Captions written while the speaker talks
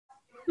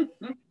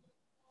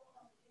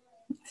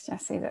Let's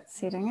just see that's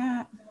setting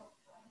up.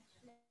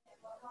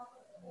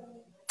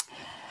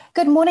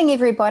 Good morning,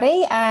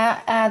 everybody.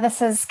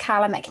 This is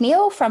Carla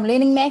McNeil from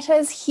Learning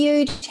Matters.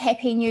 Huge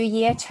Happy New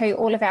Year to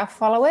all of our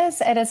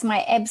followers. It is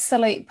my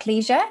absolute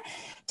pleasure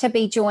to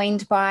be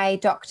joined by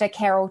Dr.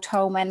 Carol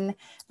Tolman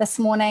this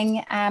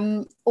morning,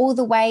 all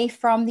the way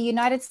from the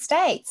United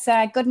States.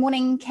 Good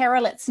morning,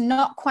 Carol. It's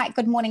not quite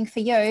good morning for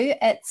you.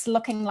 It's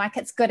looking like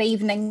it's good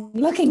evening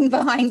looking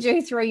behind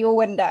you through your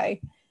window.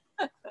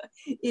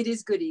 It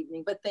is good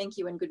evening, but thank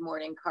you and good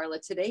morning, Carla.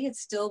 Today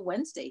it's still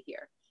Wednesday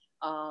here.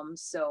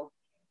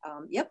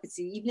 Yep, it's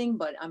the evening,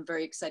 but I'm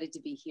very excited to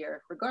be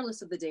here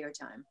regardless of the day or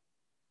time.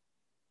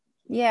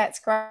 Yeah, it's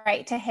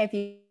great to have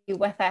you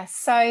with us.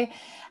 So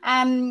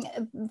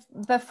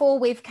before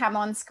we've come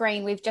on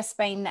screen, we've just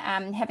been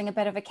having a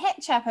bit of a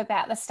catch up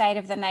about the state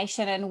of the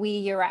nation and where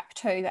you're up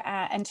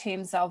to in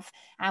terms of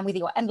whether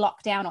you're in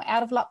lockdown or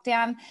out of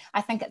lockdown.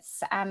 I think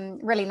it's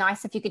really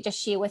nice if you could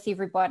just share with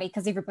everybody,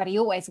 because everybody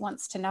always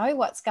wants to know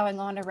what's going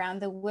on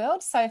around the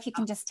world. So if you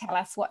can just tell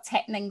us what's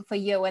happening for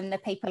you and the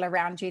people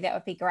around you, that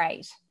would be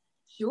great.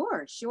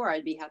 Sure,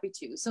 I'd be happy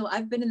to. So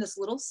I've been in this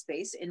little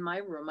space in my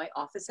room, my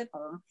office at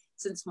home,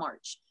 since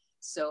March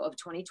of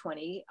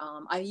 2020.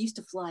 I used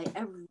to fly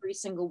every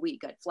single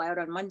week. I'd fly out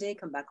on Monday,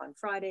 come back on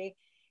Friday,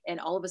 and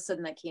all of a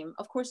sudden that came,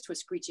 of course, to a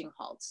screeching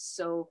halt.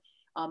 So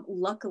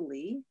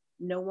luckily,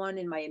 no one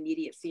in my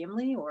immediate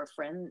family or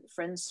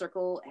friend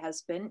circle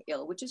has been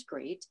ill, which is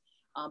great,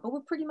 but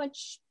we're pretty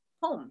much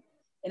home.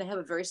 And I have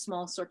a very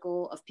small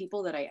circle of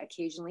people that I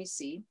occasionally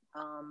see,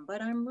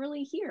 but I'm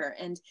really here.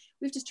 And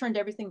we've just turned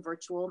everything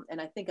virtual.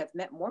 And I think I've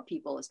met more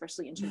people,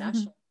 especially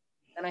international,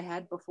 than I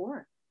had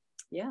before.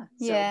 Yeah.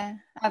 Yeah.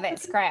 Oh,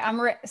 that's great.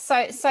 I'm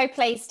so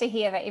pleased to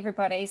hear that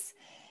everybody's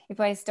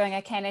doing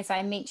okay. And as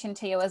I mentioned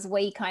to you, as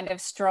we kind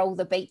of stroll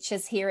the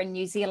beaches here in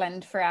New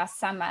Zealand for our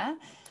summer,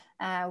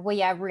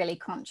 we are really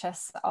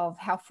conscious of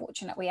how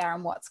fortunate we are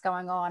and what's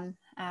going on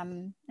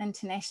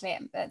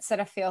internationally. It sort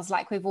of feels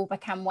like we've all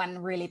become one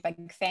really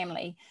big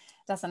family,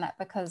 doesn't it?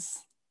 Because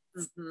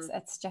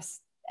it's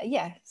just,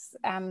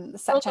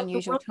 such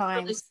unusual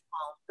times. Really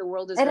small. The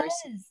world is very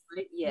small,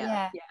 right?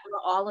 Yeah. We're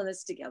all in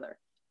this together.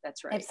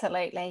 That's right.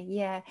 Absolutely.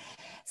 Yeah.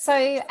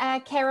 So,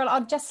 Carol,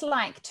 I'd just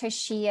like to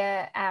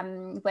share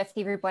with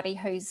everybody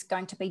who's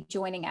going to be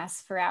joining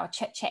us for our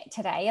chit chat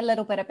today a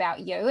little bit about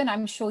you, and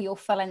I'm sure you'll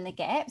fill in the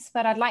gaps,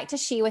 but I'd like to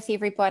share with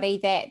everybody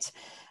that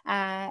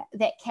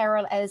that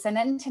Carol is an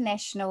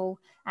international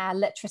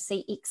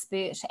literacy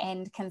expert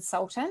and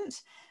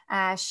consultant.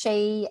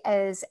 She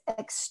is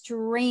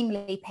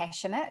extremely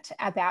passionate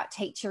about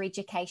teacher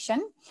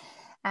education.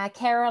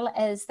 Carol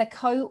is the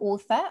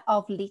co-author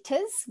of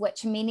Letters,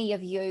 which many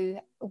of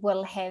you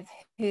will have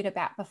heard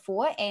about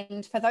before.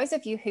 And for those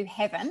of you who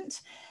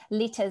haven't,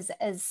 Letters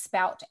is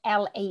spelt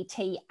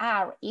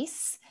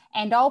L-E-T-R-S.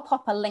 And I'll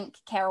pop a link,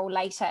 Carol,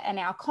 later in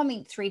our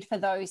comment thread for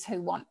those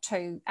who want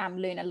to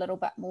learn a little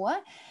bit more.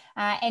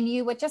 And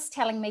you were just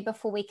telling me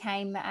before we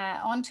came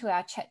onto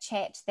our chit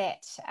chat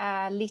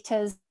that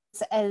Letters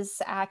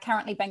is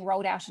currently being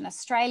rolled out in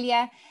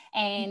Australia,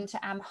 and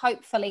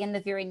hopefully in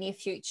the very near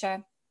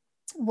future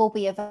will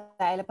be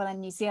available in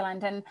New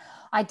Zealand. And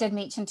I did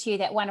mention to you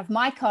that one of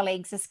my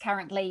colleagues is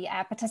currently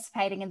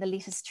participating in the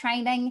Letters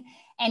training,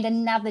 and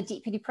another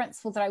deputy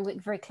principal that I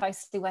work very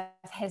closely with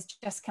has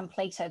just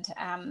completed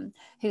her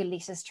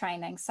Letters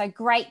training. So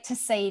great to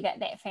see that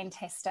that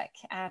fantastic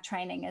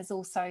training is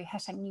also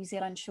hitting New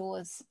Zealand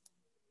shores.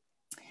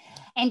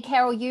 And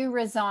Carol, you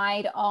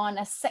reside on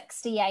a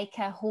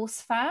 60-acre horse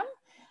farm.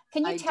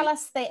 Can you tell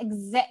us the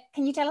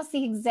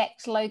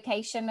exact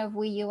location of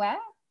where you are?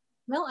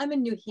 Well, I'm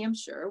in New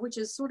Hampshire, which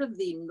is sort of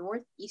the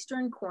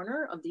northeastern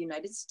corner of the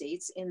United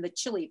States in the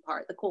chilly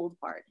part, the cold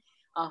part.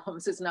 So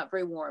it's not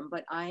very warm,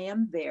 but I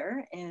am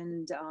there,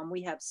 and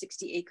we have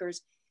 60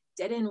 acres,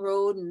 dead end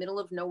road in the middle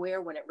of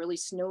nowhere. When it really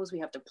snows, we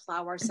have to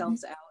plow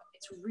ourselves out.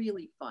 It's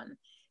really fun.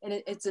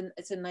 And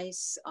it's a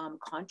nice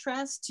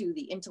contrast to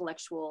the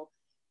intellectual,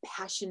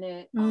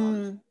 passionate,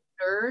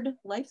 nerd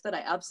life that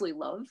I absolutely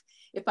love.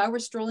 If I were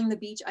strolling the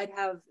beach, I'd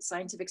have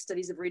scientific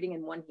studies of reading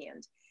in one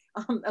hand.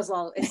 As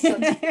well,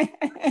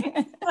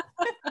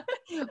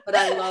 but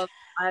I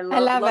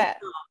love it.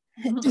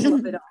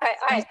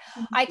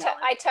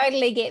 I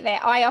totally get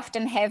that. I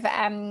often have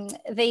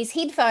these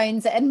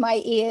headphones in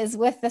my ears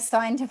with the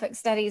scientific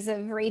studies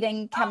of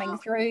reading coming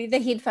through the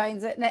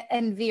headphones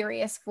in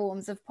various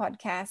forms of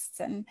podcasts,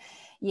 and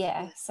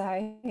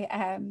so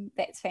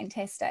that's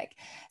fantastic.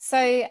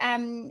 So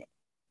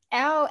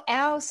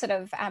our sort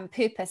of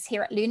purpose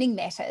here at Learning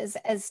Matters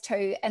is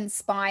to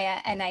inspire,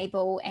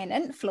 enable and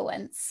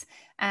influence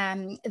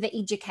the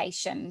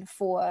education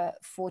for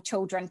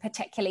children,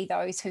 particularly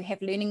those who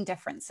have learning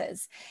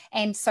differences.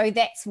 And so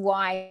that's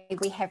why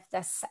we have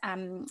this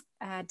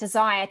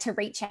desire to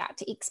reach out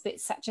to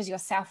experts such as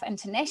yourself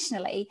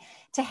internationally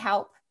to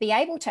help be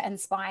able to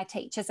inspire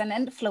teachers and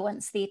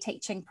influence their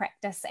teaching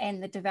practice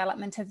and the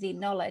development of their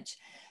knowledge.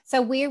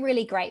 So we're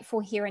really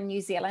grateful here in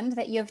New Zealand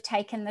that you've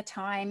taken the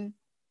time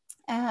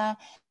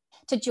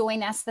to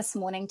join us this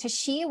morning to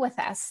share with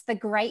us the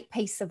great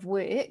piece of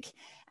work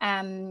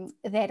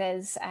that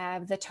is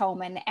the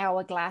Tolman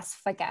Hourglass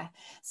figure.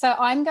 So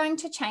I'm going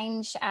to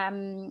change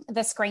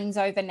the screens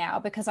over now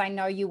because I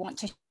know you want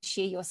to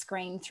share your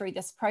screen through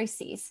this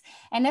process.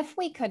 And if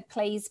we could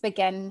please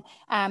begin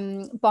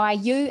by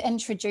you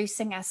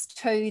introducing us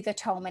to the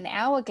Tolman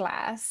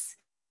Hourglass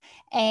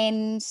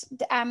and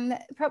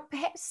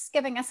perhaps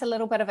giving us a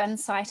little bit of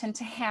insight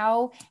into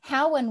how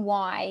and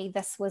why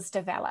this was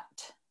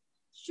developed.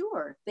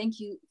 Sure. Thank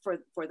you for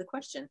the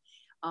question.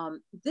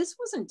 This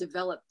wasn't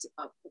developed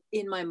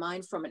in my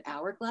mind from an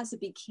hourglass.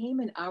 It became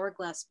an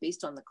hourglass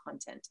based on the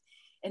content.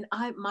 And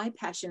my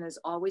passion is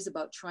always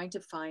about trying to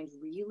find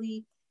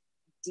really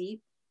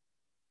deep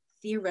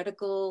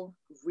theoretical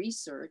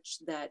research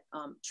that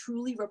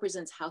truly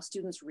represents how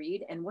students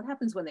read and what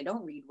happens when they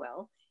don't read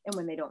well and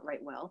when they don't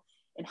write well.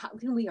 And how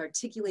can we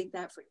articulate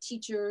that for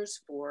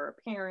teachers, for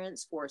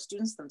parents, for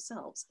students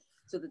themselves,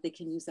 so that they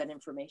can use that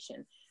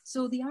information.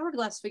 So the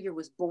hourglass figure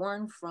was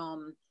born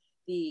from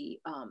the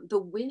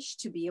wish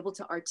to be able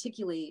to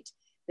articulate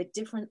the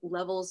different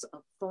levels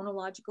of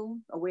phonological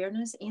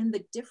awareness and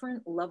the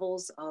different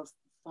levels of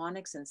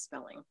phonics and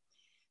spelling.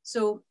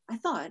 So I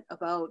thought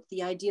about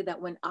the idea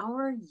that when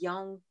our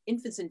young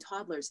infants and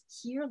toddlers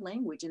hear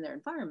language in their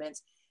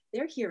environments,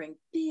 they're hearing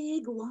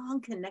big,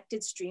 long,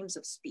 connected streams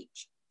of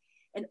speech.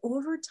 And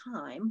over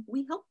time,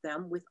 we help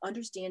them with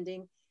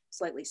understanding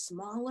slightly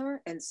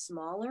smaller and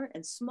smaller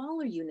and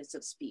smaller units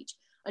of speech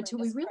until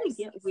we really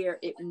get where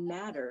it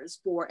matters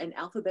for an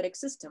alphabetic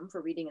system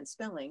for reading and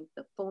spelling,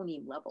 the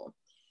phoneme level.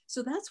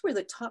 So that's where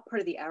the top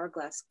part of the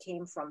hourglass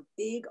came from,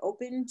 big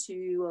open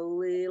to a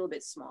little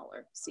bit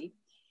smaller, see?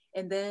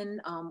 And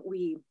then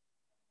we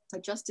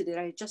adjusted it.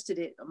 I adjusted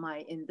it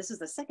and this is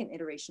the second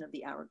iteration of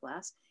the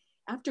hourglass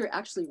after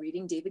actually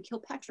reading David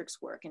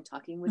Kilpatrick's work and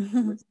talking with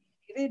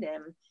David,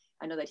 and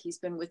I know that he's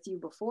been with you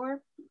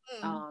before,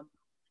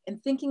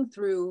 and thinking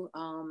through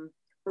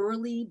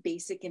early,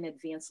 basic, and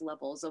advanced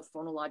levels of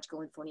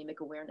phonological and phonemic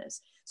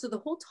awareness. So the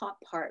whole top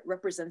part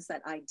represents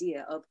that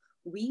idea of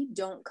we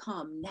don't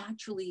come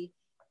naturally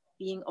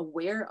being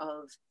aware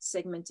of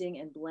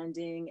segmenting and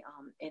blending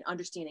and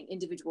understanding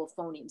individual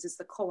phonemes. It's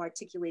the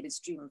co-articulated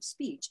stream of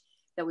speech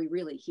that we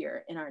really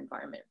hear in our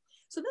environment.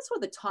 So that's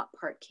where the top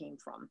part came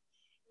from.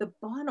 The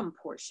bottom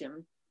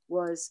portion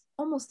was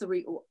almost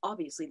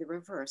obviously the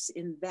reverse,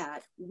 in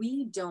that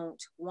we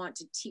don't want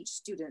to teach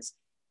students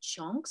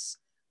chunks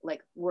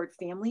like word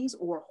families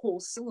or whole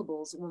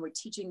syllables. When we're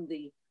teaching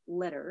the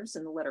letters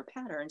and the letter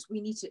patterns,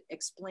 we need to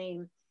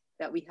explain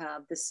that we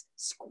have this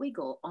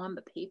squiggle on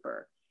the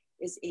paper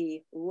is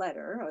a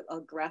letter, a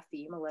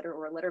grapheme, a letter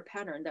or a letter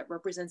pattern that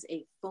represents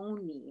a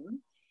phoneme.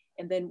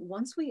 And then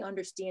once we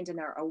understand and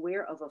are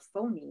aware of a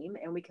phoneme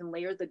and we can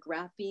layer the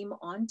grapheme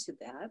onto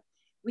that,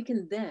 we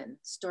can then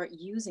start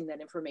using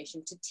that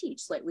information to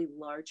teach slightly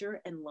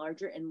larger and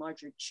larger and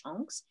larger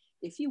chunks,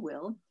 if you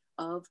will,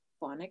 of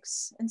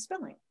phonics and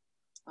spelling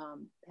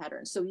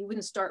patterns. So you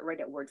wouldn't start right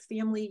at word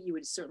family. You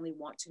would certainly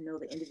want to know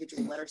the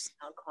individual letter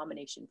sound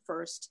combination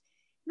first.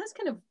 And that's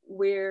kind of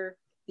where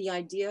the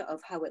idea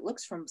of how it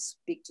looks from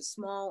big to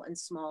small and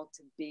small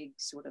to big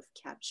sort of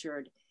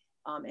captured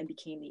and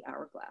became the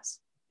hourglass.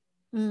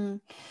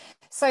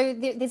 So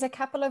there's a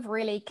couple of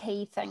really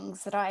key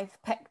things that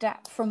I've picked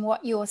up from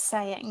what you're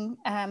saying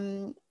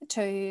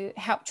to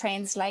help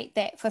translate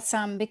that for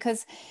some,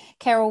 because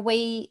Carol,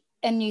 we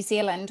in New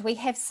Zealand, we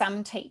have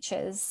some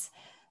teachers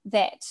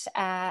that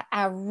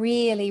are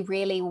really,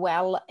 really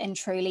well and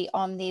truly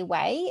on their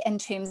way in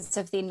terms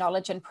of their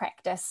knowledge and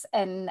practice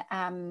in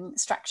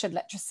structured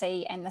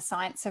literacy and the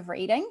science of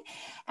reading.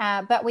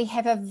 But we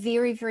have a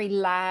very, very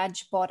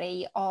large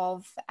body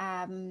of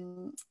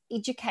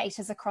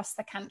educators across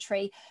the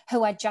country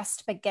who are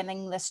just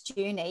beginning this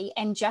journey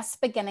and just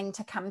beginning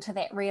to come to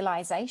that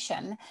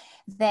realization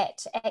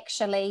that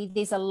actually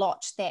there's a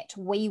lot that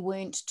we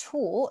weren't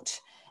taught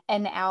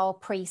in our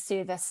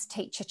pre-service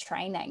teacher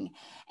training.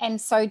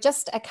 And so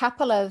just a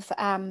couple of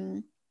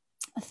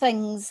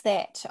things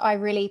that I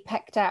really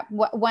picked up.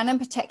 One in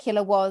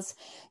particular was,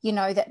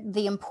 that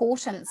the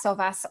importance of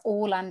us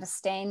all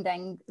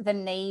understanding the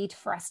need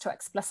for us to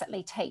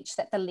explicitly teach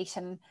that the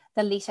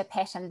letter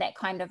pattern, that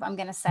kind of, I'm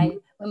going to say,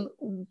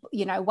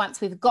 once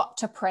we've got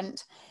to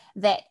print,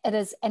 that it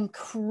is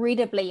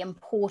incredibly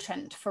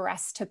important for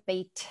us to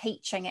be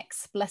teaching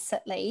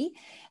explicitly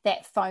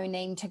that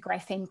phoneme to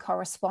grapheme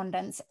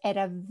correspondence at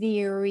a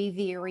very,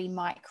 very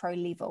micro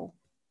level.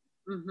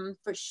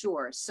 For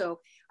sure.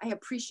 So I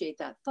appreciate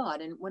that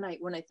thought. And when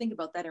I think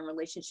about that in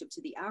relationship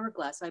to the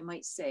hourglass, I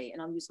might say,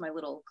 and I'll use my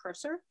little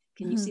cursor.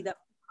 Can you see that,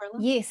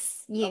 Carla?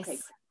 Yes. Okay.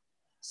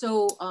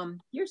 So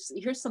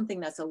here's something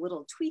that's a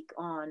little tweak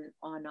on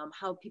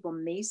how people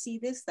may see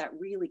this that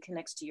really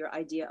connects to your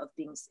idea of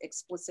being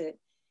explicit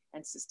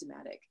and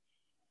systematic.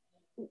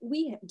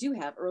 We do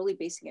have early,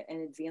 basic,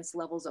 and advanced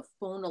levels of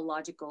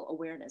phonological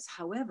awareness.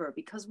 However,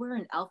 because we're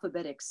an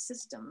alphabetic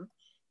system,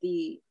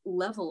 the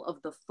level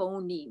of the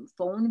phoneme,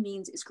 phone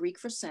is Greek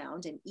for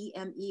sound, and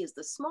EME is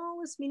the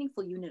smallest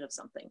meaningful unit of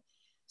something.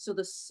 So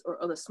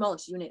or the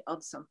smallest unit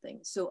of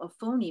something. So a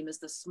phoneme is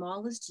the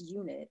smallest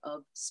unit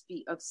of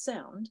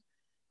sound,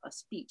 a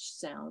speech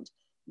sound,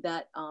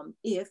 that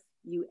if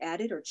you add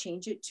it or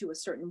change it to a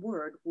certain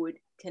word would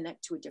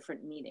connect to a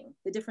different meaning.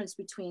 The difference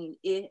between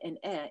I and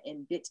e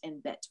and bit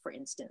and bet, for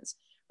instance,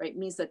 right,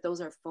 means that those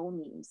are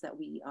phonemes that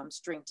we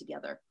string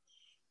together.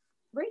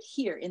 Right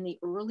here in the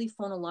early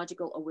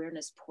phonological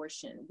awareness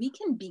portion, we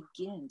can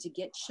begin to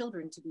get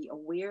children to be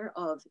aware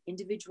of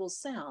individual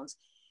sounds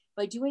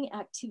by doing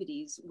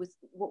activities with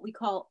what we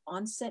call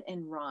onset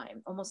and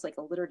rhyme, almost like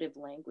alliterative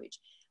language.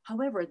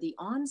 However, the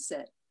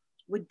onset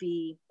would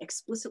be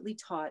explicitly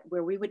taught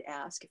where we would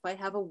ask, if I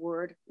have a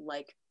word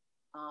like,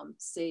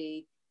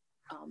 say,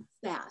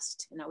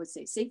 fast, and I would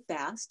say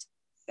fast,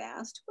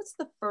 fast, what's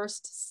the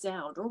first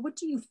sound? Or what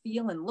do you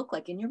feel and look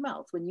like in your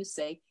mouth when you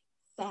say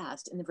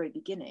fast in the very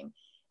beginning?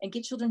 And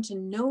get children to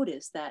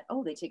notice that,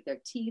 oh, they take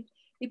their teeth,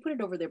 they put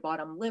it over their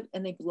bottom lip,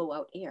 and they blow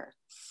out air.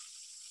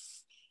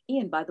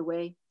 And by the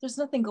way, there's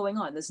nothing going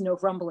on. There's no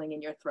rumbling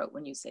in your throat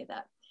when you say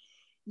that.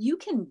 You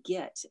can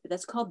get,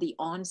 that's called the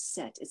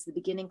onset. It's the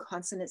beginning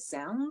consonant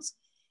sounds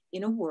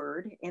in a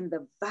word, and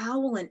the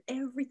vowel and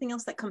everything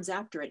else that comes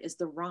after it is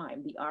the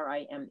rhyme, the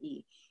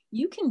R-I-M-E.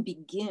 You can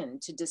begin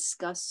to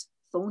discuss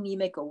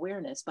phonemic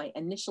awareness by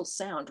initial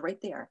sound right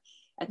there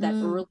at that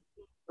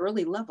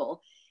early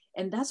level.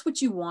 And that's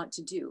what you want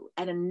to do.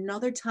 At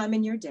another time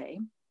in your day,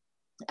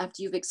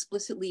 after you've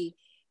explicitly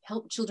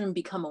helped children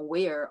become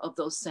aware of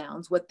those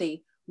sounds, what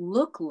they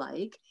look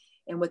like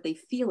and what they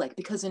feel like.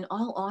 Because in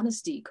all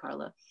honesty,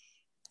 Carla,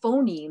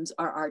 phonemes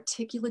are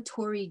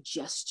articulatory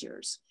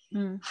gestures.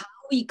 How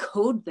we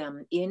code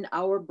them in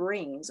our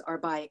brains are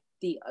by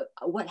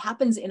what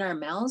happens in our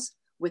mouths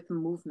with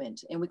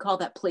movement. And we call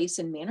that place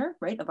and manner,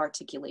 right, of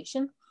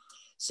articulation.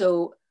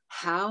 So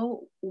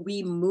how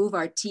we move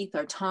our teeth,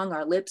 our tongue,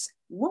 our lips,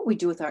 what we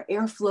do with our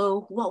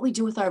airflow, what we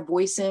do with our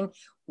voicing,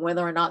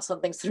 whether or not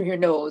something's through your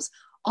nose,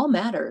 all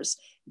matters.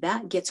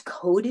 That gets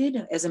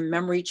coded as a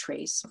memory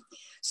trace.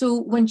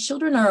 So when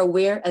children are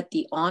aware at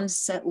the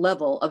onset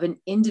level of an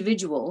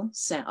individual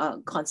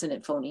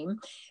consonant phoneme,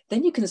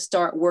 then you can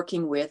start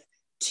working with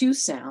two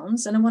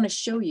sounds. And I want to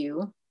show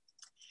you,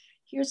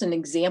 here's an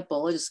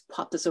example. I'll just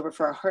pop this over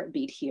for our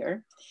heartbeat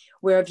here,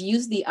 where I've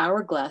used the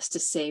hourglass to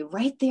say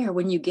right there,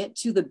 when you get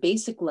to the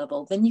basic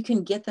level, then you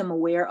can get them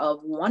aware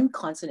of one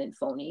consonant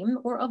phoneme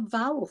or a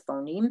vowel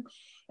phoneme,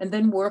 and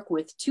then work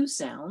with two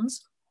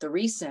sounds,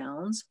 3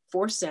 sounds,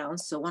 4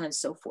 sounds, so on and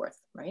so forth,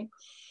 right?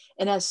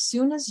 And as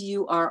soon as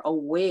you are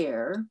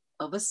aware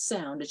of a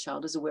sound, a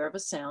child is aware of a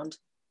sound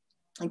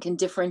and can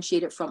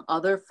differentiate it from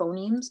other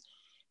phonemes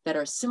that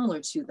are similar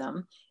to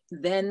them,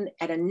 then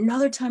at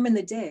another time in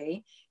the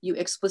day, you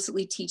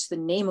explicitly teach the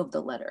name of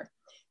the letter.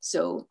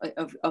 So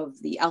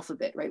of the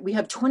alphabet, right? We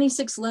have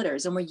 26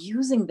 letters and we're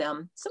using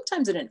them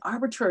sometimes in an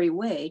arbitrary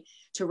way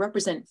to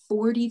represent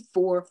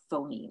 44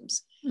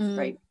 phonemes,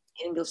 right?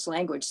 In English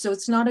language. So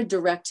it's not a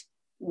direct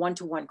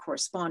one-to-one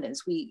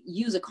correspondence. We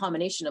use a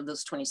combination of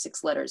those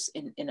 26 letters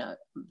in a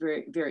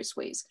various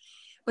ways,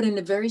 but in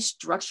a very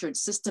structured,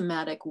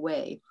 systematic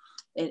way,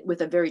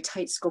 with a very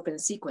tight scope and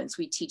sequence,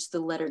 we teach the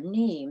letter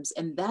names.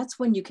 And that's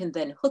when you can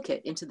then hook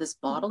it into this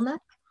bottleneck.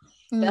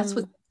 That's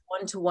what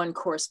one-to-one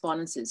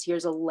correspondence is.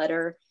 Here's a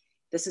letter.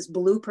 This is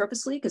blue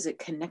purposely because it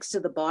connects to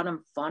the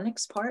bottom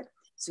phonics part.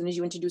 As soon as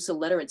you introduce a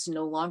letter, it's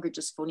no longer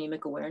just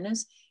phonemic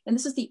awareness. And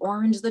this is the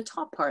orange, the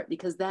top part,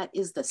 because that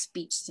is the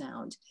speech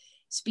sound.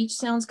 Speech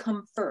sounds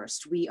come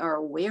first. We are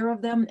aware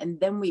of them, and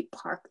then we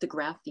park the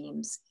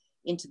graphemes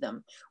into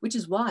them, which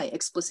is why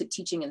explicit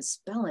teaching and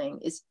spelling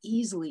is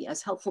easily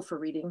as helpful for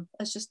reading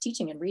as just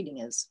teaching and reading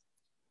is.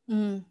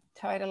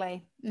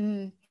 Totally.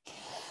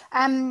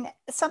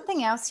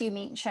 Something else you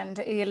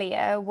mentioned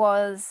earlier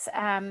was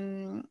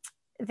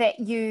that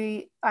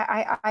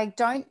I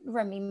don't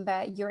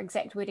remember your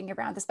exact wording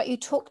around this, but you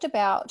talked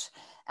about,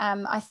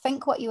 I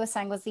think what you were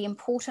saying was the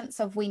importance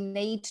of we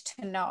need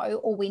to know,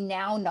 or we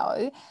now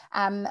know,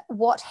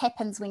 what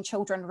happens when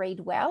children read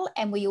well.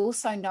 And we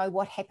also know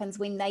what happens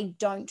when they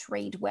don't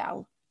read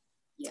well.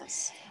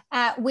 Yes.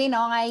 When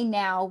I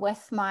now,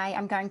 with my,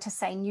 I'm going to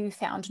say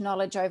newfound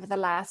knowledge over the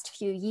last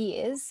few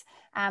years,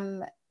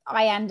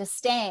 I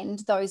understand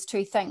those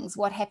two things,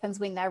 what happens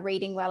when they're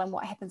reading well and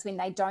what happens when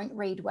they don't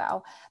read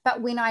well.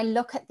 But when I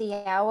look at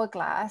the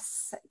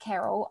hourglass,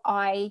 Carol,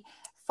 I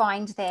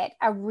find that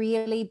a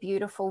really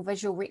beautiful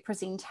visual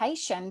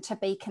representation to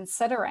be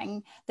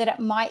considering, that it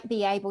might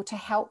be able to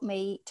help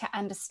me to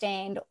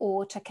understand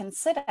or to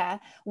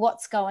consider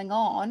what's going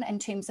on in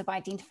terms of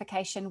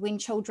identification when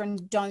children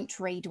don't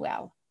read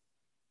well.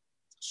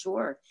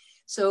 Sure.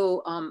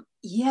 So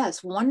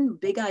yes, one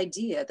big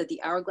idea that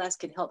the hourglass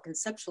can help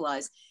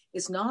conceptualize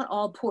is not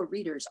all poor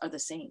readers are the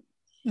same.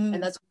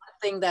 And that's one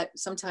thing that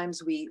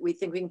sometimes we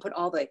think we can put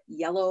all the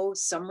yellow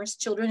sum-risk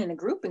children in a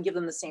group and give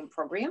them the same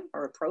program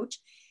or approach,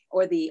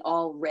 or the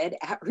all red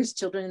at-risk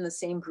children in the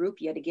same group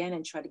yet again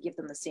and try to give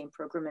them the same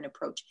program and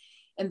approach.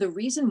 And the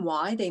reason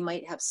why they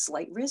might have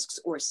slight risks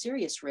or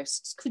serious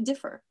risks could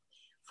differ.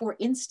 For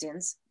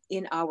instance,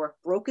 in our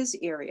Broca's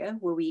area,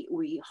 where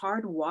we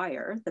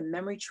hardwire the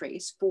memory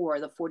trace for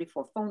the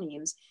 44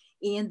 phonemes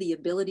and the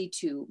ability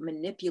to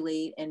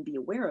manipulate and be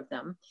aware of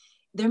them,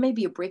 there may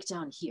be a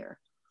breakdown here.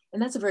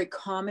 And that's a very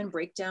common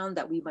breakdown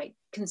that we might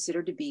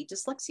consider to be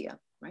dyslexia,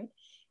 right?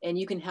 And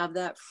you can have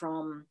that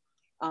from,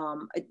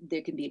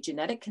 there can be a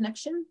genetic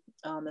connection.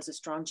 There's a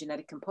strong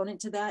genetic component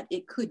to that.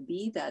 It could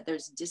be that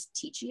there's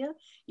dysthesia.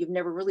 You've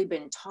never really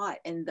been taught,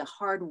 and the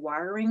hard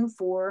wiring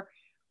for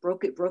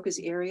Broca's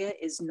area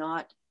is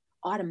not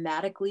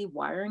automatically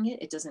wiring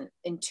it. It doesn't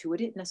intuit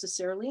it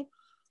necessarily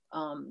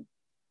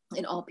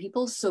in all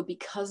people. So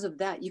because of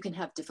that, you can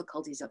have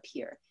difficulties up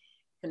here.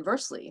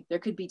 Conversely, there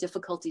could be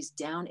difficulties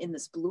down in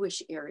this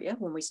bluish area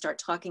when we start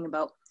talking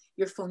about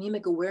your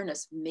phonemic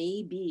awareness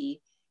may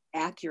be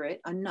accurate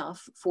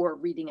enough for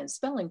reading and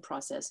spelling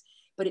process,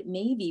 but it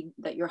may be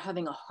that you're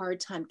having a hard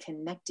time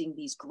connecting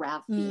these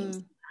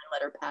graphemes,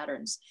 letter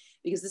patterns,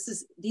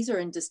 because these are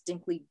in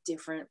distinctly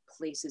different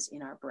places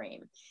in our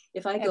brain.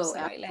 If I go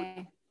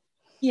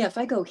if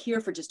I go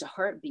here for just a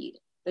heartbeat,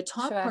 the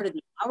top part of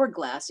the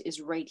hourglass is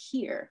right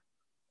here,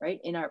 right?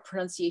 In our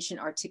pronunciation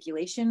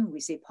articulation, we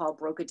say Paul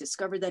Broca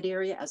discovered that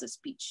area as a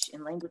speech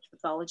and language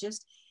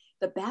pathologist.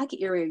 The back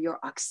area, your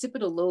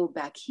occipital lobe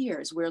back here,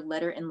 is where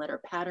letter and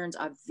letter patterns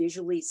are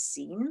visually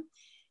seen.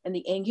 And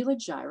the angular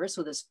gyrus,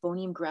 or this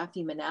phoneme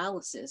grapheme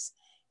analysis,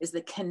 is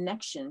the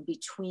connection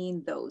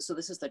between those. So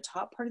this is the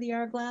top part of the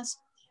hourglass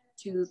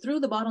through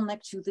the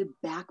bottleneck to the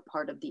back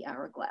part of the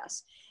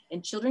hourglass.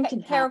 And children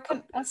can Carol,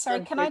 can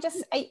I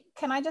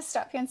just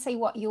stop you and see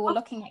what you're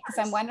looking at? Because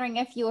I'm wondering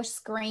if your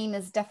screen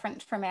is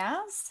different from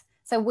ours.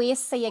 So we're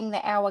seeing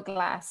the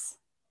hourglass.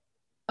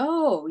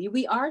 Oh,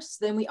 we are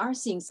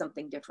seeing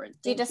something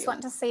different. Do you just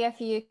want to see if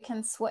you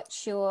can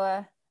switch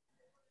your,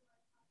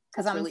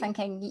 because I'm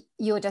thinking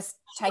you're just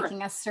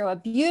taking us through a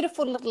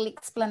beautiful little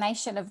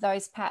explanation of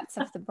those parts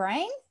of the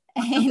brain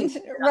and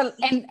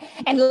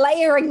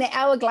layering the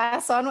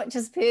hourglass on, which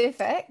is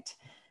perfect.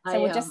 So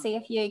we'll just see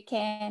if you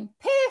can.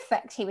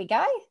 Perfect. Here we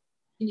go.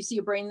 Can you see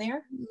a brain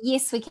there?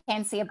 Yes, we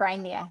can see a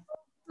brain there.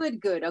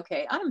 Good.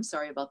 Okay. I'm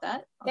sorry about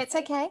that. That's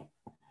okay.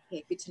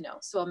 Okay, good to know.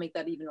 So I'll make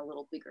that even a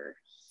little bigger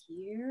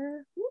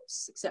here.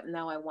 Oops, except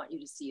now I want you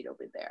to see it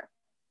over there.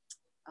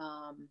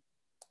 All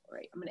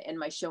right, I'm going to end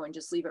my show and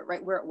just leave it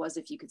right where it was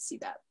if you could see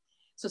that.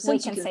 So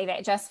since we can see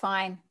that just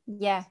fine.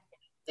 Yeah.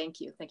 Thank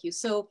you.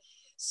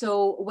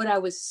 So what I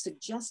was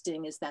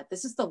suggesting is that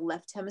this is the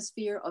left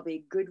hemisphere of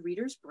a good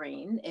reader's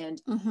brain,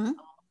 and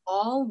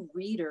all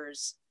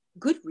readers,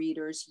 good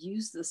readers,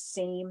 use the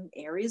same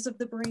areas of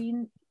the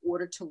brain in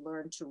order to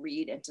learn to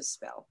read and to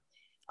spell.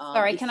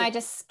 Sorry, can I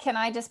just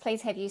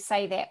please have you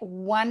say that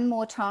one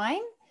more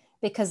time?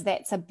 Because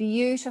that's a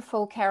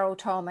beautiful Carol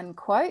Tolman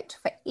quote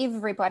for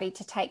everybody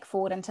to take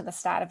forward into the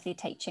start of their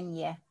teaching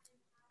year.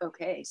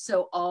 Okay,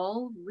 so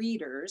all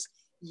readers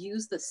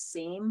use the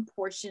same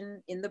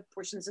portions in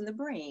the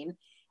brain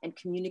and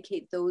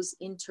communicate those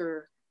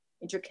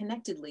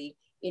interconnectedly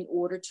in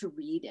order to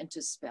read and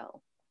to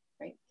spell,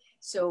 right?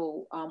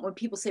 So when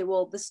people say,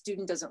 well, this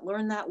student doesn't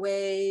learn that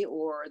way,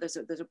 or there's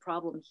a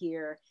problem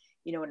here,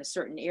 you know, in a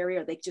certain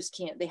area, they just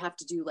can't, they have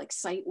to do like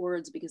sight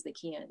words because they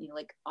can't, you know,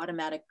 like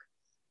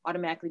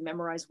automatically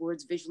memorize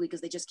words visually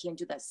because they just can't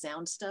do that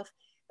sound stuff.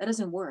 That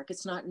doesn't work.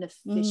 It's not an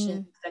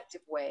efficient,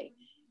 effective way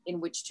in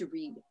which to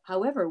read.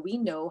 However, we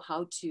know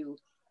how to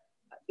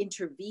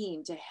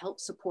intervene to help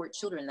support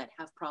children that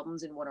have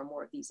problems in one or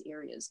more of these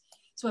areas.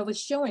 So I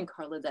was showing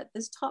Carla that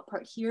this top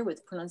part here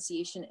with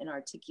pronunciation and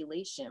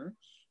articulation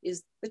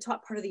is the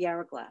top part of the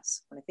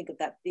hourglass. When I think of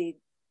that big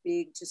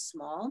to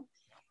small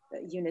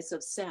units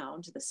of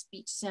sound, the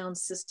speech sound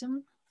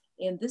system.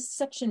 And this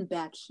section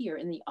back here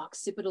in the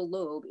occipital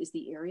lobe is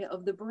the area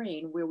of the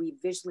brain where we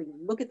visually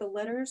look at the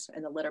letters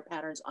and the letter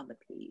patterns on the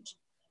page.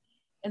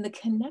 And the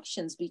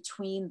connections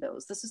between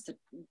those, this is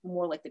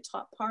more like the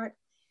top part,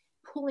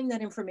 pulling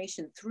that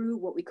information through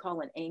what we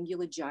call an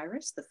angular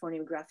gyrus, the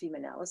phoneme grapheme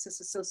analysis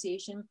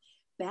association,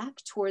 back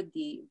toward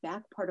the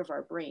back part of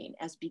our brain.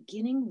 As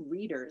beginning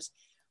readers,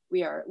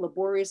 we are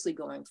laboriously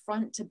going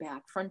front to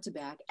back,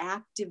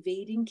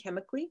 activating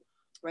chemically,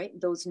 right?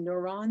 Those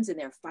neurons, and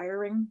they're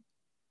firing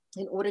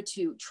in order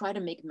to try to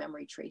make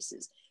memory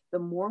traces. The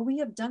more we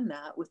have done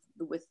that with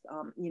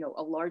you know,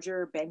 a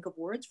larger bank of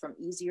words, from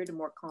easier to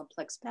more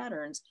complex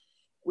patterns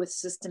with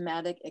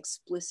systematic,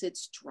 explicit,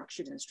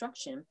 structured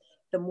instruction,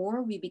 the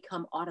more we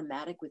become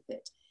automatic with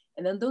it.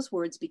 And then those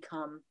words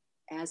become,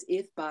 as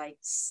if by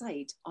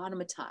sight,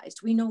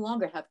 automatized. We no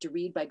longer have to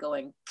read by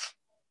going,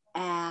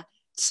 cat.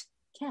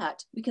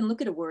 We can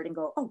look at a word and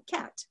go, oh,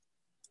 cat.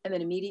 And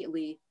then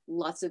immediately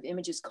lots of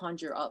images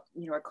conjured up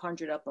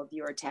of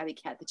your tabby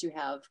cat that you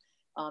have,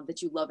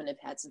 that you love and have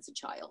had since a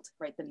child,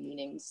 right? The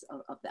meanings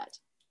of that.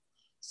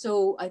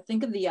 So I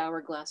think of the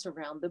hourglass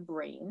around the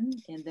brain,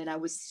 and then I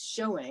was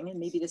showing, and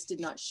maybe this did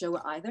not show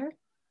either,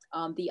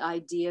 the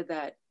idea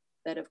that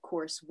of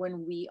course,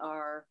 when we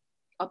are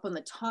up on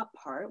the top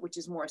part, which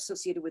is more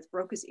associated with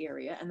Broca's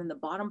area, and then the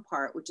bottom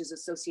part, which is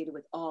associated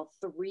with all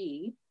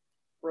three,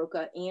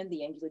 Broca and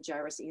the angular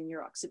gyrus in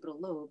your occipital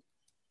lobe,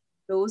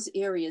 those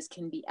areas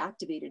can be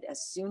activated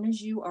as soon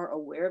as you are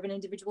aware of an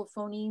individual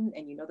phoneme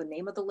and you know the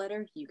name of the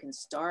letter. You can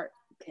start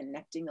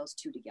connecting those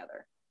two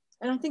together.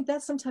 And I think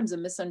that's sometimes a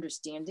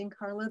misunderstanding,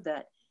 Carla,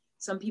 that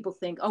some people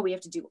think, oh, we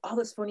have to do all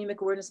this phonemic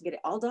awareness and get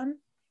it all done.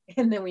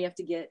 And then we have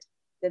to get,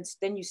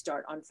 then you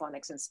start on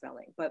phonics and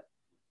spelling. But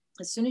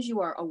as soon as you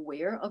are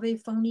aware of a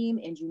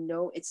phoneme and you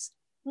know it's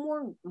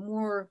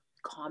more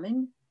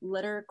common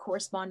letter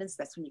correspondence,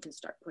 that's when you can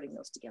start putting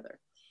those together.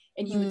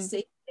 And you would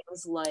say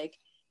things like,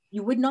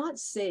 you would not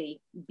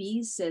say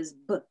B says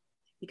B,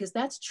 because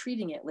that's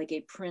treating it like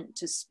a print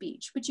to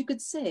speech. But you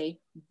could say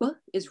B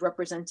is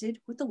represented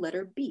with the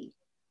letter B,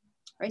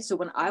 right? So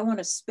when I want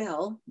to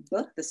spell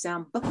B, the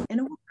sound B in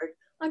a word,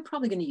 I'm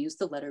probably going to use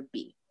the letter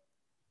B.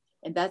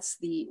 And that's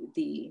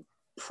the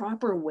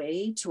proper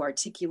way to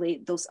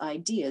articulate those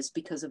ideas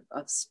because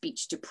of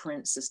speech to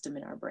print system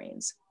in our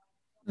brains.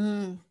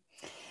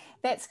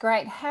 That's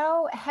great.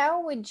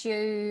 How would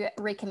you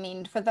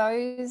recommend for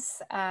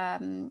those,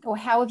 or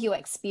how have you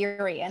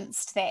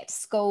experienced that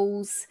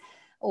schools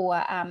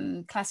or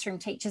classroom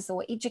teachers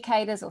or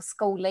educators or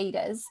school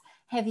leaders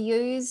have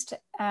used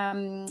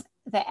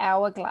the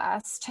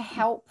hourglass to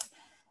help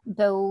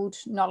build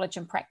knowledge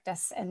and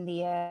practice in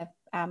their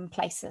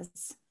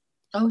places?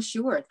 Oh,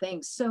 sure.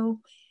 Thanks. So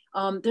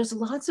there's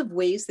lots of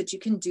ways that you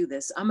can do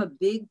this. I'm a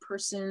big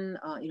person,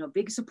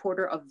 big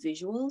supporter of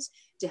visuals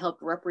to help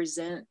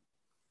represent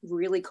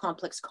really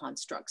complex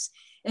constructs.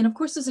 And of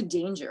course, there's a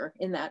danger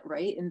in that,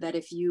 right? In that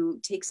if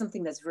you take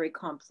something that's very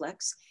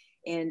complex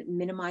and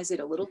minimize it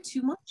a little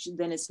too much,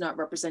 then it's not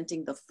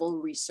representing the full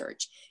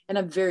research. And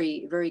I'm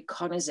very, very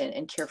cognizant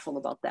and careful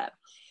about that.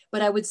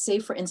 But I would say,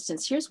 for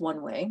instance, here's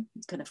one way.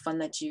 It's kind of fun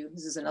that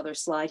this is another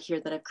slide here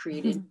that I've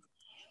created.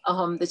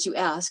 That you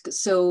ask.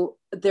 So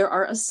there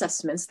are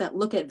assessments that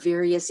look at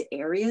various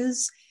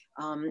areas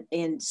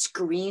and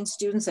screen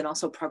students and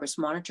also progress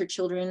monitor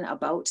children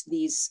about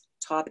these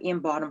top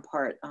and bottom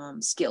part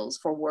skills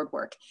for word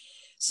work.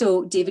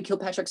 So David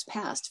Kilpatrick's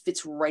past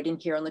fits right in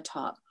here on the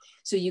top.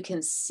 So you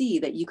can see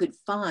that you could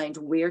find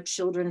where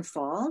children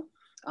fall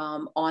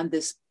on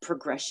this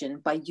progression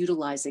by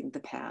utilizing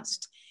the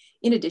past.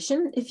 In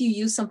addition, if you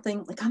use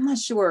something like, I'm not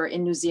sure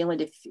in New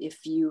Zealand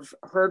if you've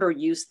heard or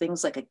used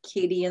things like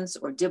Acadians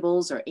or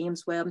Dibbles or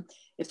Ames Web,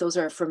 if those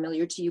are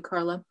familiar to you,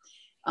 Carla.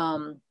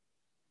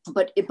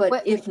 But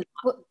if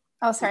not,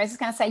 oh, sorry, I was just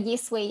going to say,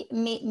 yes,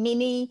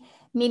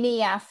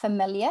 many are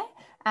familiar.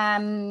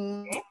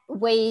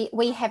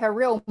 We have a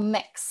real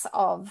mix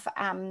of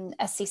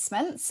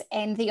assessments,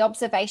 and the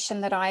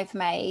observation that I've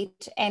made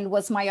and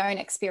was my own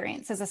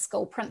experience as a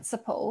school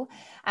principal,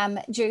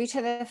 due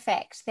to the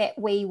fact that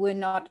we were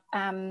not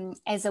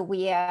as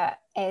aware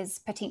as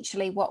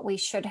potentially what we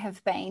should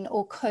have been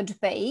or could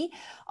be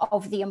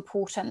of the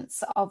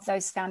importance of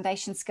those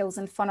foundation skills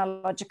in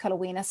phonological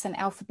awareness and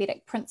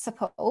alphabetic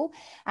principle.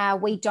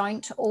 We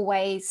don't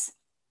always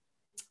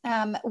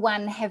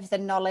have the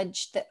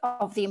knowledge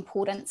of the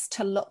importance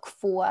to look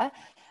for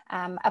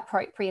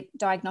appropriate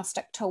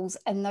diagnostic tools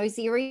in those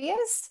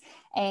areas.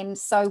 And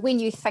so when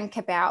you think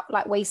about,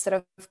 like, we sort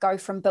of go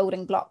from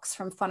building blocks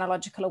from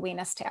phonological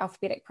awareness to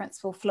alphabetic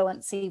principle,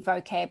 fluency,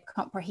 vocab,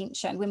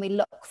 comprehension, when we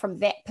look from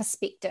that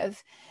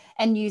perspective,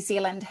 in New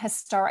Zealand,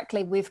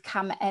 historically, we've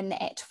come in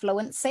at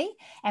fluency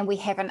and we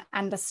haven't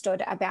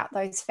understood about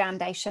those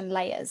foundation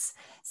layers.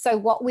 So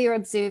what we're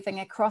observing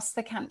across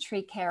the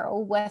country,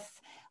 Carol, with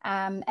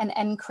an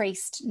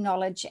increased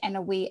knowledge and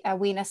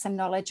awareness and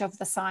knowledge of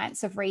the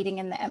science of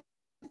reading and the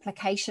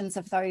implications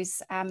of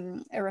those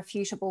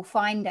irrefutable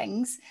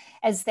findings,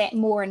 is that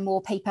more and more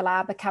people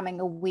are becoming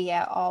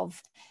aware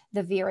of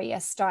the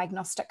various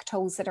diagnostic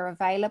tools that are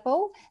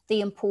available,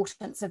 the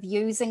importance of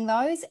using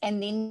those,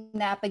 and then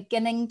are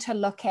beginning to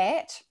look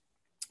at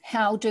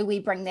how do we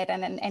bring that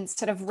in and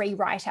sort of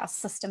rewrite our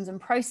systems and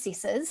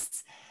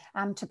processes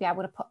to be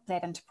able to put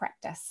that into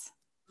practice.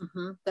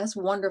 That's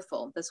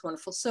wonderful. That's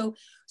wonderful. So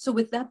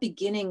with that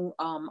beginning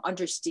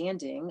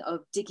understanding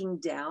of digging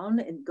down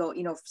and go,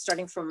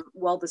 starting from,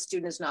 well, the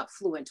student is not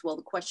fluent. Well,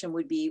 the question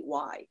would be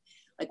why?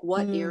 Like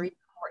what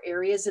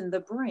areas in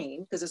the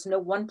brain, because there's no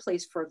one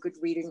place for a good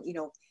reading,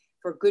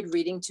 for good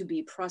reading to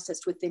be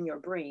processed within your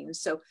brain.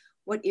 So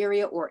what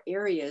area or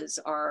areas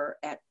are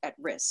at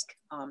risk?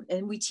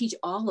 And we teach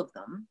all of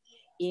them.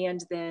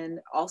 And then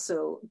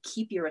also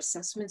keep your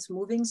assessments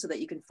moving so that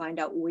you can find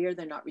out where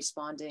they're not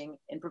responding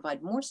and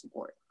provide more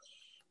support.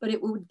 But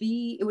it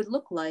would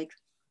look like,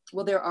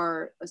 well, there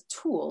are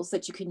tools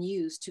that you can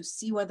use to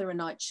see whether or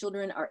not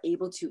children are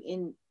able to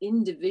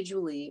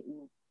individually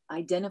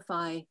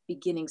identify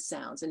beginning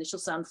sounds, initial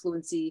sound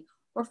fluency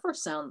or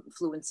first sound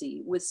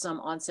fluency with some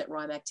onset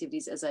rhyme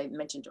activities, as I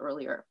mentioned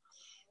earlier.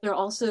 There are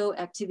also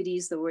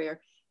activities where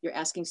you're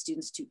asking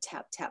students to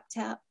tap, tap,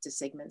 tap to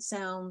segment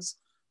sounds.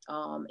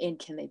 And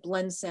can they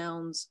blend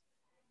sounds,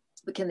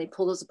 but can they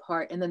pull those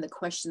apart? And then the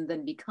question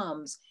then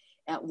becomes,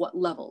 at what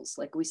levels?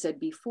 Like we said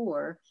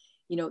before,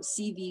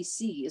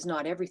 CVC is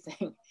not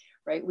everything,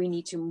 right? We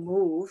need to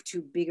move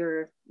to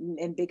bigger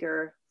and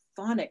bigger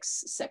phonics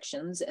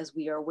sections as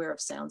we are aware of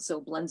sound. So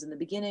blends in the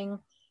beginning,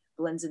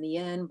 blends in the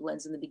end,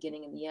 blends in the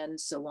beginning and the end,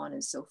 so on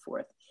and so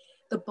forth.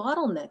 The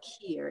bottleneck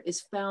here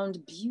is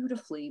found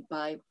beautifully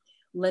by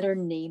letter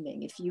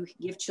naming. If you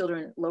give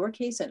children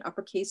lowercase and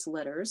uppercase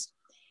letters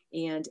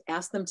and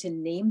ask them to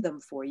name them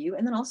for you,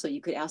 and then also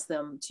you could ask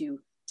them to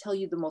tell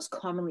you the most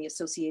commonly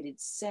associated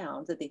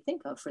sound that they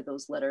think of for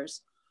those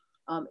letters,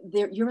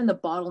 you're in the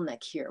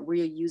bottleneck here, where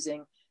you're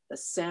using the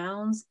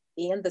sounds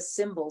and the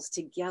symbols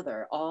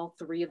together, all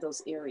three of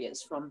those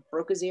areas, from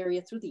Broca's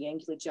area through the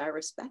angular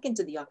gyrus back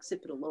into the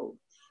occipital lobe.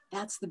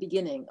 That's the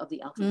beginning of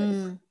the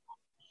alphabet.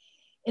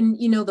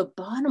 And you know, the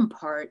bottom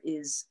part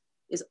is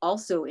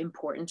also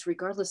important,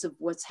 regardless of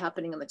what's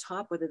happening on the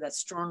top, whether that's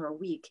strong or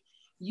weak.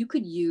 You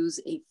could use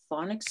a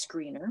phonic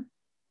screener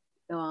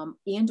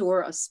and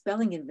or a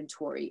spelling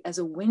inventory as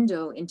a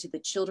window into the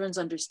children's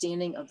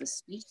understanding of the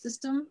speech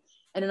system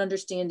and an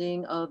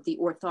understanding of the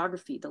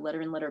orthography, the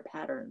letter and letter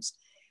patterns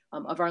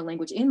of our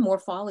language, and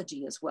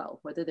morphology as well,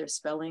 whether they're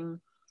spelling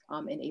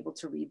and able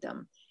to read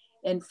them.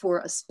 And for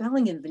a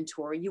spelling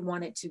inventory, you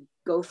want it to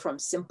go from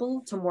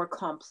simple to more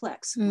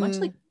complex, much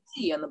like you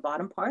see on the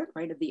bottom part,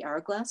 right, of the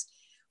hourglass.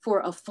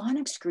 For a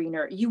phonic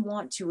screener, you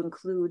want to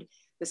include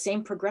the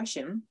same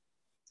progression,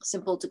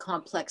 simple to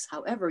complex.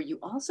 However, you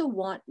also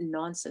want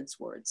nonsense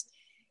words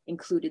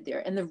included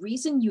there. And the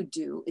reason you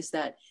do is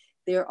that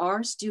there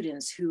are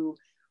students who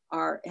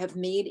have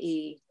made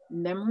a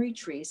memory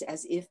trace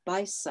as if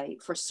by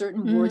sight for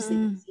certain words they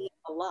see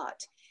a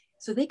lot.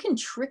 So they can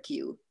trick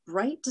you.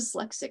 Bright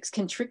dyslexics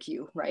can trick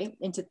you, right,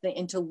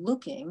 into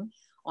looking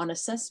on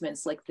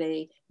assessments like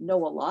they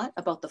know a lot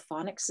about the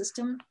phonics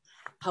system.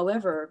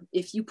 However,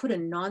 if you put a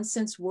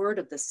nonsense word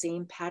of the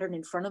same pattern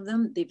in front of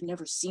them, they've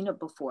never seen it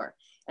before.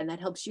 And that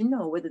helps you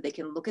know whether they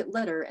can look at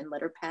letter and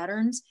letter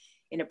patterns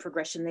in a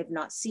progression they've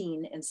not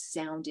seen and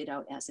sound it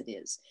out as it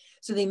is.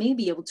 So they may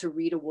be able to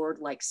read a word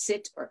like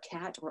sit or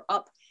cat or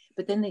up,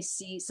 but then they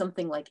see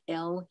something like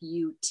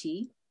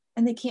L-U-T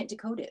and they can't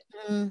decode it.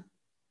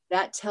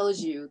 That tells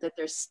you that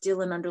there's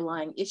still an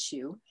underlying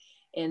issue.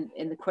 And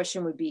the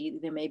question would be,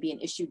 there may be an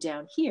issue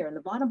down here in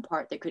the bottom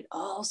part. There could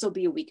also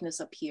be a weakness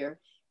up here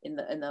in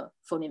the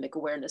phonemic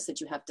awareness that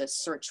you have to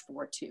search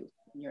for too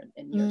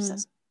in your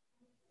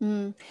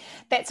assessment.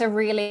 That's a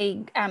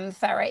really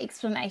thorough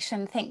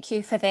explanation. Thank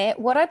you for that.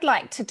 What I'd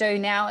like to do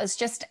now is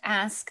just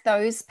ask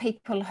those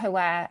people who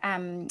are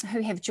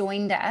who have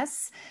joined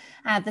us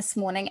this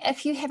morning,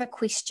 if you have a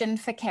question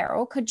for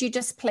Carol, could you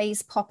just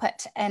please pop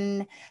it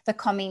in the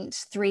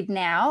comment thread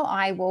now?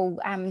 I will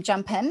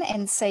jump in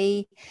and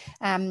see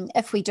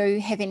if we do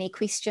have any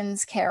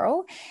questions,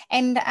 Carol.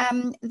 And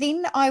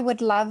then I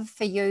would love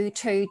for you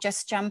to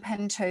just jump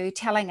into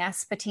telling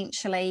us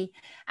potentially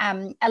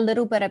a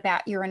little bit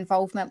about your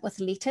involvement with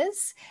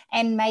letters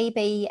and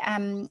maybe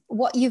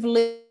what you've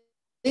learned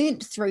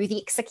through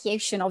the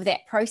execution of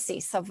that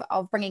process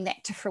of bringing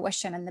that to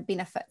fruition and the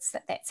benefits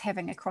that that's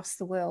having across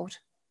the world.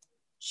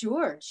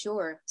 Sure.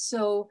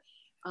 So,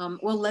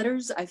 well,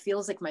 letters, I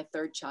feel is like my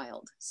third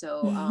child.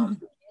 So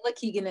like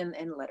Keegan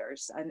and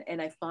letters.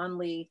 And I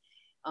fondly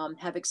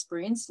have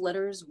experienced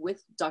letters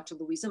with Dr.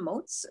 Louisa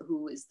Moats,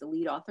 who is the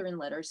lead author in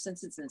letters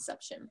since its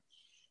inception.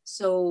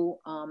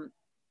 So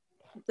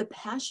the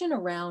passion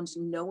around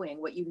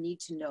knowing what you need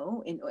to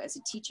know as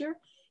a teacher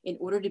in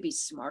order to be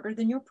smarter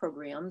than your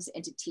programs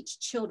and to teach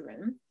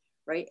children,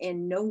 right?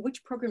 And know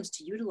which programs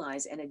to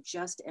utilize and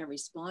adjust and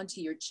respond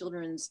to your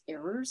children's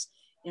errors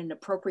in an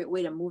appropriate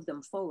way to move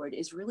them forward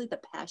is really the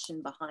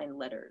passion behind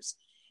letters.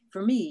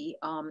 For me,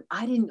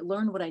 I didn't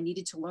learn what I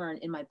needed to learn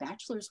in my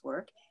bachelor's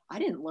work. I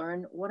didn't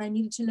learn what I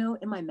needed to know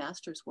in my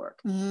master's work.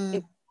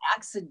 It was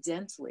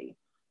accidentally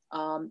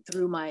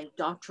through my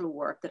doctoral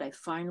work that I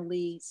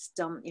finally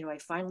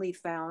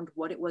found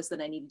what it was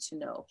that I needed to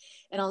know.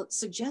 And I'll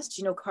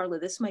suggest, Carla,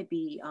 this might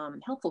be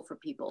helpful for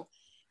people.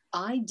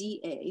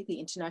 IDA, the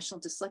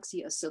International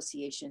Dyslexia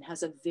Association,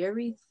 has a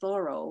very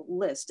thorough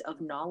list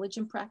of knowledge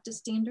and practice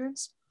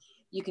standards.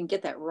 You can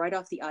get that right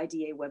off the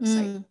IDA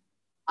website.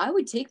 I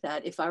would take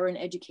that if I were an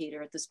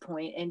educator at this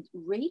point and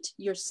rate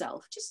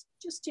yourself,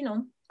 just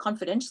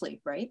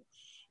confidentially, right?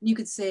 You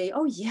could say,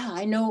 oh yeah,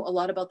 I know a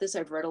lot about this.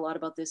 I've read a lot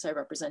about this. I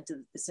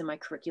represented this in my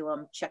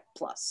curriculum, check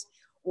plus.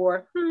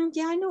 Or,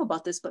 yeah, I know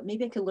about this, but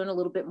maybe I could learn a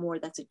little bit more.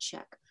 That's a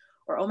check.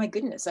 Or, oh my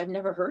goodness, I've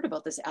never heard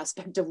about this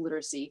aspect of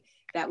literacy.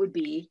 That would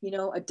be,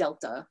 a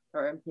delta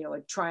or,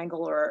 a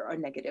triangle or a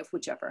negative,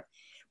 whichever.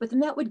 But then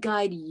that would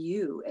guide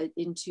you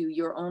into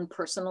your own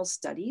personal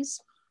studies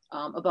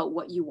about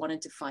what you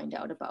wanted to find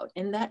out about.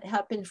 And that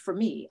happened for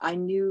me. I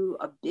knew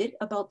a bit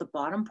about the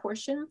bottom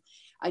portion.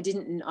 I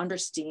didn't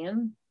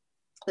understand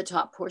the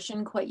top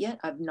portion quite yet.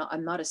 I'm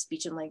not a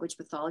speech and language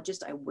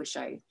pathologist. I wish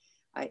I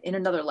in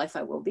another life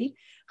I will be.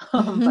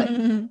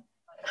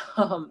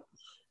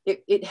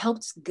 It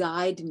helps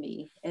guide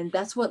me. And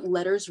that's what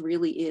letters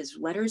really is.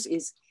 Letters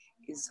is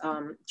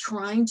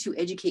trying to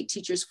educate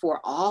teachers for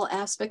all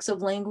aspects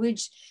of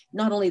language,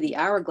 not only the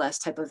hourglass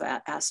type of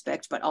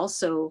aspect, but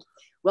also,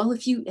 well,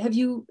 have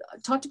you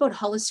talked about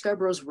Hollis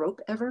Scarborough's rope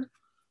ever?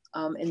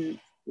 And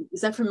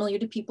is that familiar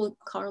to people,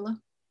 Carla?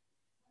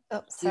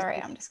 Oh,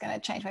 sorry, I'm just going to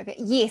change my bit.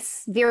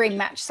 Yes, very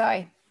much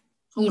so.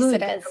 Oh, Yes,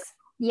 good. it is.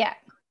 Yeah.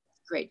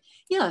 Great.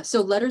 Yeah.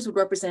 So letters would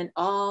represent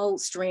all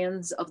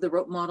strands of the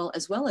rote model,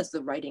 as well as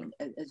the writing,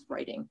 as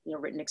writing,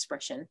 written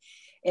expression.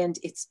 And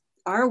it's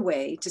our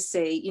way to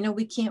say,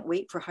 we can't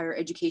wait for higher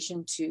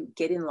education to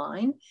get in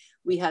line.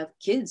 We have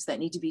kids that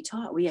need to be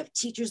taught. We have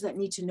teachers that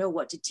need to know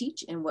what to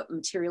teach and what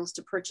materials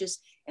to purchase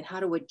and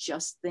how to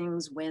adjust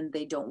things when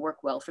they don't work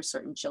well for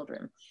certain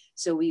children.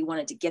 So we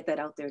wanted to get that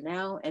out there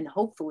now, and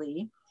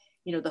hopefully,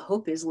 the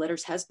hope is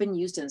letters has been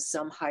used in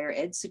some higher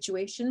ed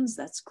situations.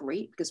 That's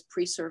great, because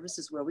pre-service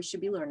is where we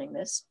should be learning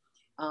this.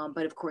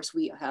 But of course,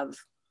 we have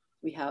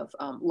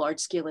large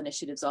scale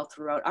initiatives all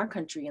throughout our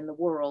country and the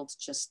world,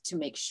 just to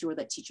make sure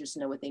that teachers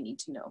know what they need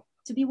to know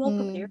to be well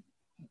prepared.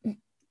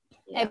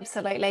 Yeah.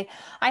 Absolutely.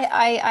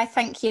 I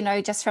think,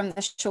 just from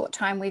the short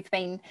time we've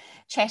been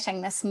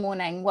chatting this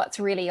morning,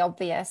 what's really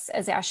obvious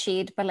is our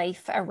shared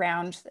belief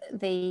around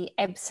the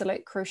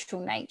absolute crucial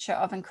nature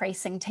of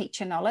increasing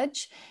teacher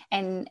knowledge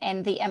and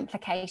the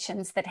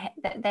implications that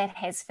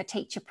has for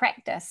teacher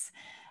practice.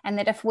 And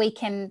that if we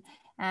can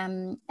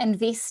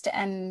invest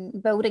in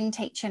building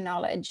teacher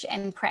knowledge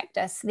and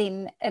practice,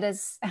 then it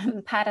is,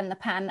 pardon the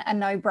pun, a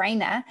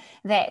no-brainer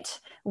that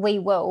we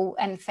will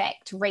in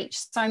fact reach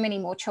so many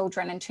more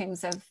children in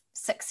terms of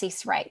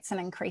success rates and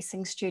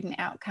increasing student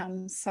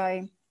outcomes.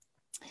 So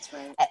that's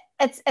right.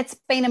 It's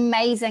been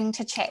amazing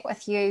to chat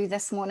with you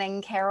this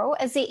morning, Carol.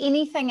 Is there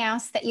anything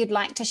else that you'd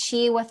like to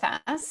share with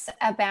us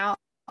about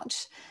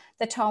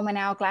the Tolman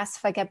Hourglass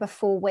figure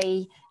before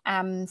we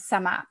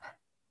sum up?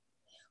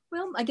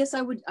 Well, I guess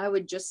I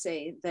would just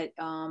say that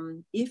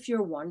if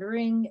you're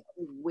wondering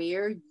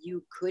where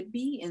you could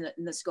be in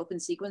the scope and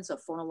sequence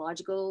of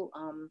phonological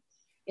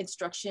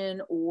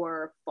instruction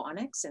or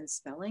phonics and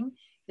spelling,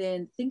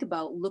 then think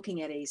about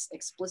looking at a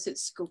explicit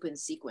scope and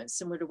sequence,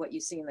 similar to what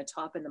you see in the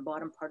top and the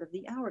bottom part of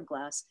the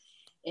hourglass.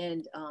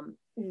 And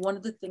one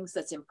of the things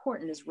that's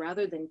important is,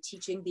 rather than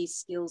teaching these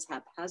skills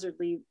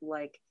haphazardly,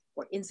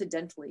 or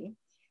incidentally,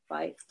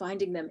 by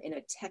finding them in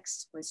a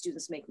text when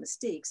students make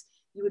mistakes,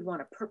 you would want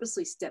to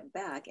purposely step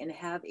back and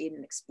have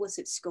an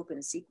explicit scope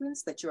and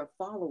sequence that you're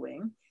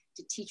following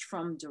to teach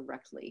from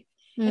directly.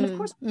 And of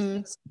course,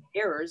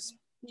 errors,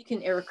 you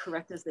can error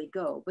correct as they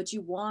go, but you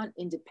want,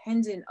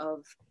 independent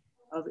of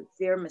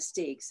their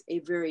mistakes, a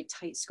very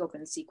tight scope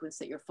and sequence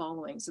that you're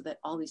following, so that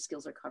all these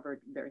skills are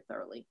covered very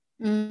thoroughly.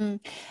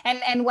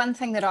 And one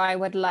thing that I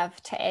would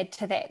love to add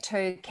to that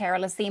too,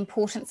 Carol, is the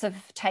importance of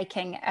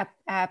taking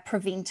a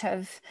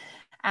preventive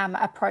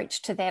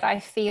approach to that. I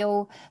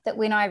feel that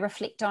when I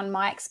reflect on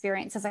my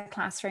experience as a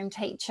classroom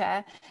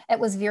teacher, it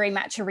was very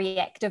much a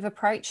reactive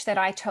approach that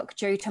I took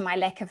due to my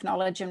lack of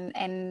knowledge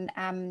and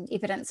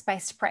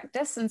evidence-based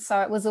practice. And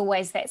so it was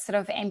always that sort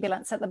of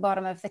ambulance at the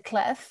bottom of the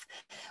cliff.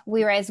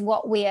 Whereas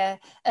what we're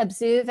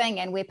observing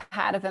and we're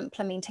part of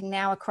implementing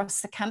now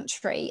across the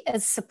country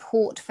is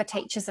support for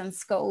teachers in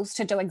schools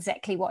to do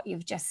exactly what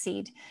you've just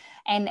said.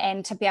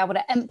 And to be able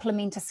to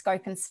implement a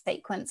scope and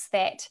sequence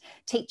that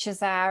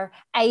teachers are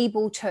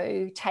able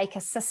to take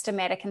a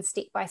systematic and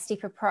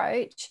step-by-step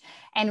approach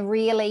and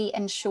really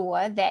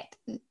ensure that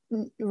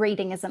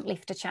reading isn't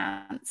left to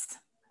chance.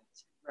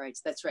 Right,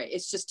 that's right.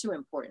 It's just too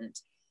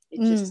important.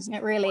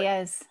 It really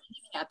is.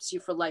 It caps you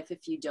for life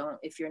if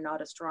you're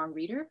not a strong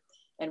reader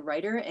and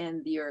writer,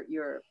 and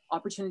your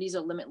opportunities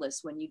are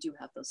limitless when you do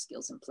have those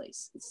skills in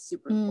place. It's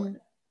super important.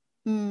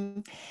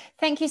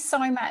 Thank you so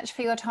much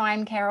for your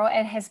time, Carol.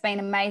 It has been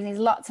amazing. There's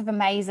lots of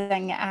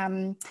amazing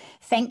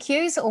thank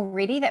yous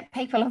already that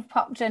people have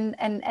popped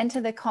into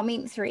the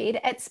comment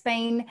thread. It's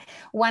been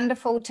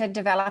wonderful to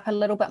develop a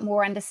little bit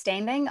more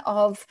understanding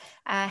of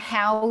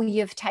how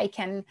you've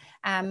taken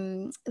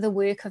the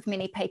work of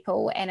many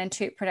people and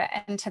interpret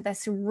it into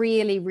this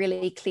really,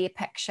 really clear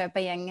picture,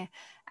 being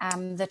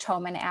the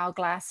Tolman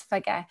Hourglass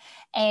figure,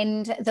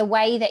 and the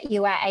way that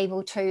you are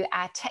able to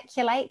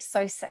articulate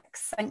so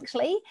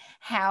succinctly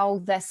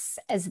how this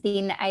is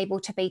then able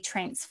to be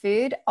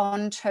transferred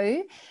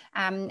onto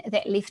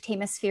that left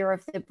hemisphere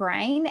of the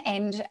brain,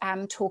 and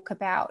talk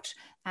about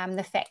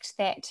the fact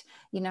that,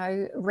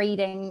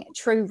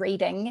 true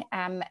reading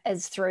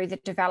is through the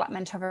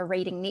development of a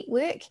reading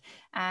network,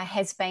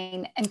 has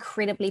been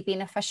incredibly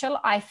beneficial.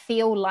 I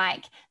feel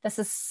like this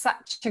is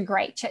such a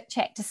great chit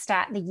chat to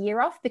start the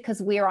year off,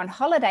 because we're on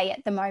holiday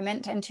at the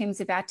moment in terms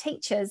of our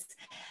teachers,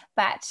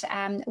 but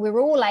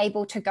we're all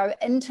able to go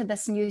into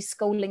this new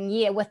schooling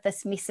year with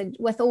this message,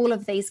 with all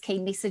of these key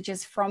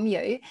messages from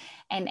you,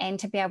 and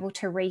to be able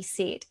to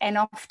reset. And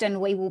often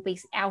we will be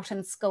out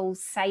in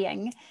schools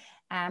saying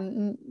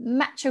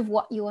much of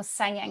what you're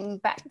saying,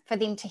 but for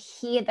them to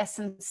hear this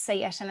and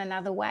see it in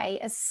another way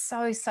is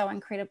so, so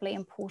incredibly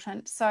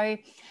important. So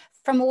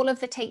from all of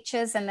the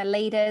teachers and the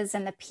leaders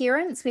and the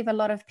parents, we have a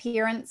lot of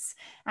parents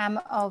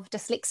of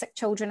dyslexic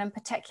children in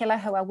particular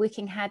who are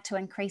working hard to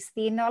increase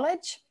their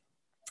knowledge.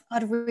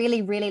 I'd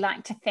really, really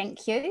like to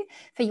thank you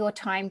for your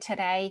time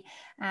today,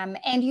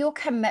 and your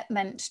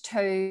commitment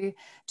to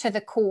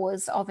the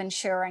cause of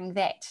ensuring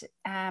that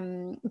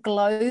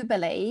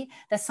globally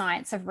the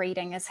science of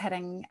reading is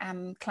hitting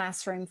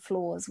classroom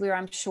floors, where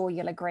I'm sure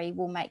you'll agree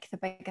will make the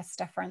biggest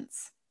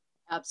difference.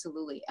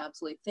 Absolutely,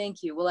 absolutely.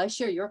 Thank you. Well, I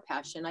share your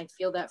passion. I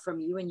feel that from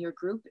you and your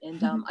group,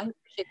 and I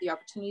appreciate the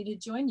opportunity to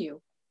join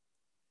you.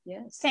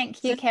 Yes.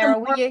 Thank you, Send some Carol.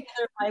 warmth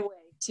my way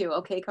too.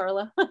 Okay,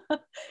 Carla.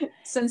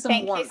 Send some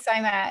Thank warmth. you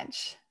so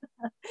much.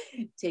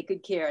 Take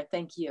good care.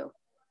 Thank you.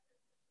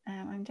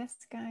 I'm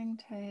just going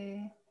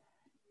to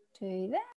do that.